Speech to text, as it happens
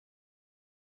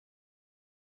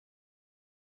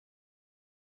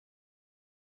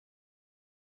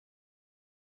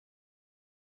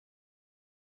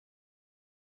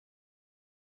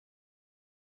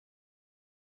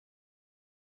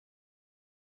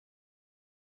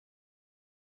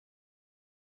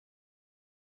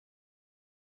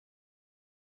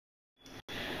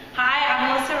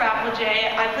Alexa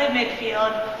Rappeljay. I play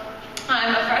midfield.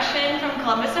 I'm a freshman from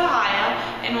Columbus, Ohio,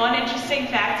 and one interesting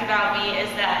fact about me is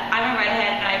that I'm a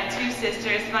redhead and I have two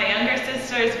sisters. My younger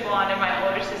sister is blonde and my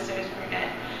older sister is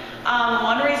brunette.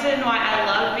 One reason why I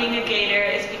love being a Gator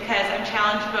is because I'm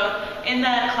challenged both in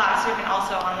the classroom and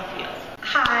also on the field.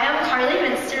 Hi, I'm Carly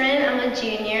Minsterman. I'm a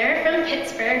junior from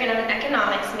Pittsburgh and I'm an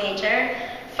economics major.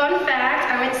 Fun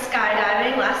fact, I went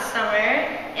skydiving last summer,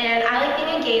 and I like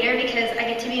being a Gator because I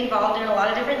get to be involved in a lot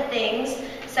of different things,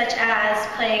 such as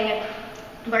playing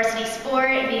varsity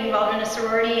sport, being involved in a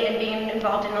sorority, and being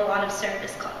involved in a lot of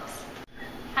service clubs.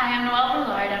 Hi, I'm Noelle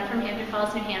Ballard. I'm from Hampton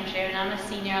Falls, New Hampshire, and I'm a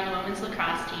senior on the women's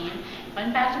lacrosse team.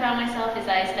 Fun fact about myself is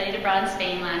I studied abroad in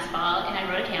Spain last fall, and I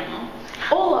rode a camel.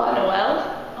 Hola, Noelle.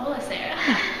 Hola, Sarah.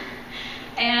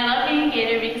 And I love being a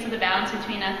Gator because of the balance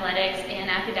between athletics and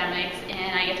academics,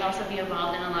 and I get to also be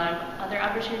involved in a lot of other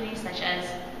opportunities, such as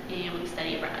being able to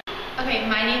study abroad. Okay,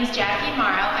 my name's Jackie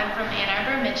Morrow. I'm from Ann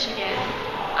Arbor, Michigan.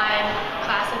 I'm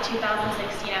class of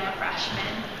 2016. I'm a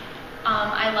freshman.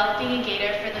 I love being a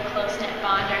Gator for the close-knit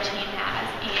bond our team has,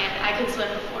 and I could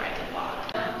swim before I could walk.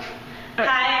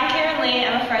 Hi, I'm Karen Lee.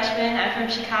 I'm a freshman. I'm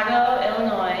from Chicago,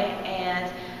 Illinois,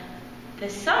 and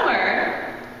this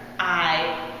summer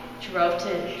I drove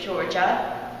to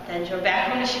Georgia, then drove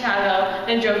back home to Chicago,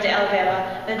 then drove to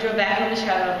Alabama, then drove back home to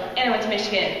Chicago, and I went to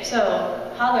Michigan.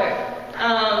 So, holler.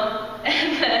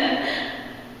 And then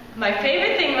my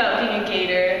favorite thing about being a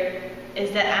Gator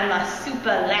is that I'm a super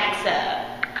laxa.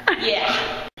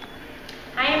 Yeah.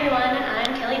 Hi everyone,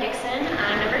 I'm Kelly Dixon.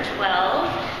 I'm number 12.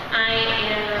 I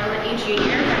am a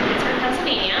junior from Pittsburgh,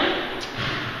 Pennsylvania.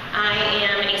 I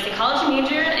am a psychology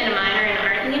major and a minor in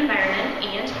art and the environment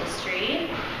and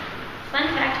history. Fun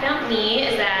fact about me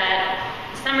is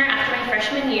that the summer after my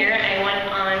freshman year, I went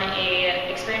on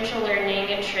a experiential learning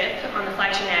trip on the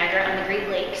Flagship Niagara on the Great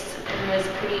Lakes, and was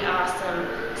pretty awesome.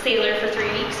 Sailor for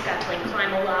 3 weeks, got to like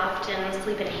climb a loft and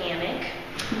sleep in a hammock,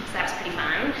 so that was pretty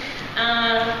fun.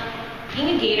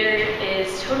 Being a Gator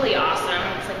is totally awesome.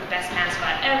 It's like the best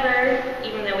mascot ever,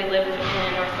 even though we live in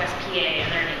Northwest PA and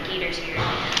there aren't Gators here.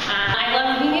 I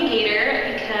love being a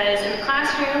Gator because in the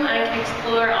classroom I can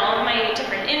explore all of my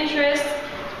different interests,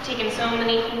 taken so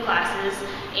many cool classes,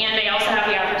 and I also have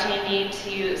the opportunity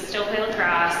to still play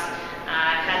lacrosse.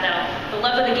 I've had the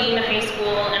love of the game in high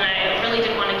school, and I really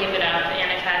didn't want to give it up,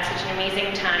 and I've had such an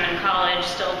amazing time in college,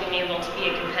 still being able to be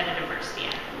a competitive varsity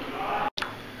athlete.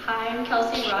 Hi, I'm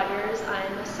Kelsey Rogers.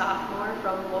 I'm a sophomore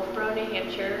from Wolfboro, New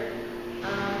Hampshire.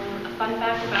 A fun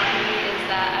fact about me is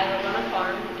that I live on a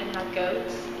farm and have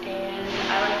goats, and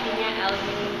I like being at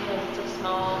Allegheny because it's a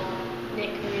small,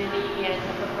 knit community and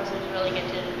the professors really get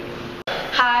to interview.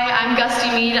 Hi, I'm Gusty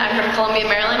Mead. I'm from Columbia,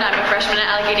 Maryland. I'm a freshman at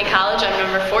Allegheny College. I'm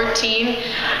number 14.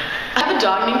 I have a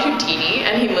dog named Houdini,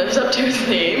 and he lives up to his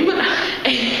name.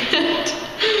 And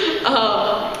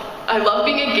I love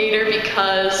being a Gator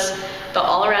because the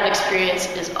all-around experience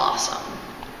is awesome.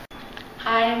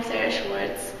 Hi, I'm Sarah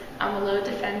Schwartz. I'm a low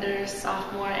defender,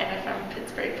 sophomore, and I'm from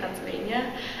Pittsburgh,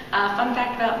 Pennsylvania. Fun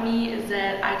fact about me is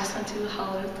that I just went to a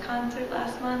Hollows concert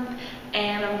last month,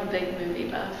 and I'm a big movie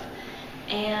buff.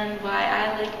 And why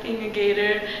I like being a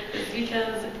Gator is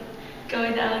because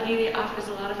going to Allegheny offers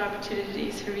a lot of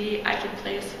opportunities for me. I can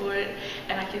play a sport,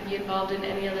 and I can be involved in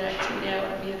any other activity I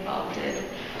want to be involved in,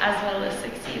 as well as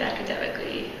succeed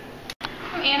academically.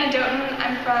 I'm Anna Doughton.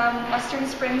 I'm from Western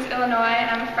Springs, Illinois, and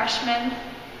I'm a freshman.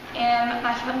 And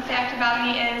my fun fact about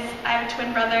me is I have a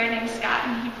twin brother named Scott,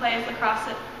 and he plays lacrosse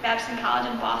at Babson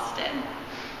College in Boston.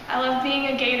 I love being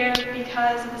a Gator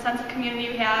because of the sense of community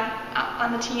we have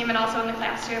on the team and also in the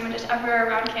classroom and just everywhere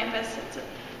around campus. It's a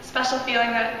special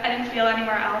feeling that I didn't feel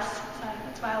anywhere else, so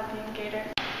that's why I love being a Gator.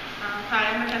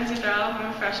 Hi, I'm Mackenzie Thrall. I'm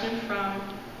a freshman from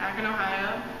Akron,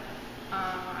 Ohio.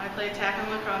 I play tackle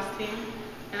on the lacrosse team,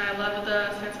 and I love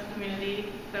the sense of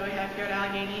community that we have here at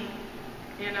Allegheny.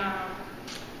 And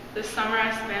this summer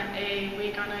I spent a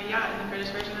week on a yacht in the British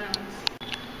Virgin Islands.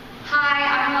 Hi,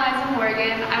 I'm Eliza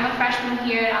Morgan. I'm a freshman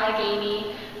here at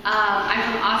Allegheny. I'm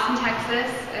from Austin,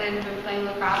 Texas, and been playing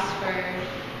lacrosse for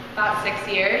about 6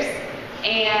 years.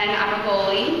 And I'm a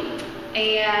goalie.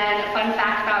 And a fun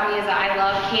fact about me is that I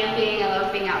love camping, I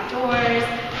love being outdoors.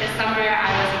 This summer I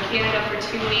was in Canada for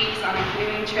 2 weeks on a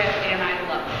canoeing trip, and I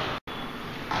love it.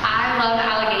 I love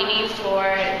Allegheny for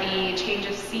the change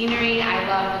of scenery. I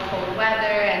love the cold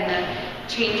weather and the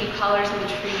change of colors in the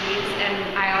trees,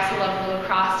 and I also love the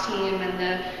lacrosse team and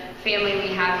the family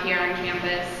we have here on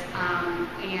campus,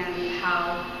 and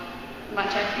how much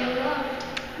I feel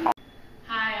loved.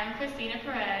 Hi, I'm Christina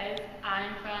Perez.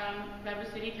 I'm from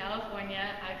Redwood City,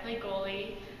 California. I play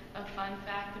goalie. A fun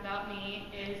fact about me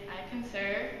is I can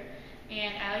serve,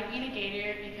 And I like being a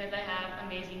Gator because I have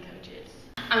amazing coaches.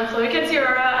 I'm Chloe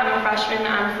Katsiora. I'm a freshman.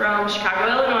 I'm from Chicago,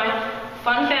 Illinois.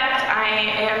 Fun fact, I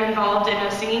am involved in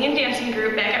a singing and dancing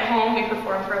group back at home. We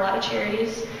perform for a lot of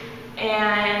charities.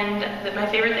 And my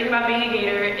favorite thing about being a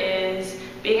Gator is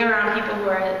being around people who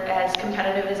are as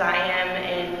competitive as I am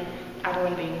and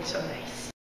everyone being so nice.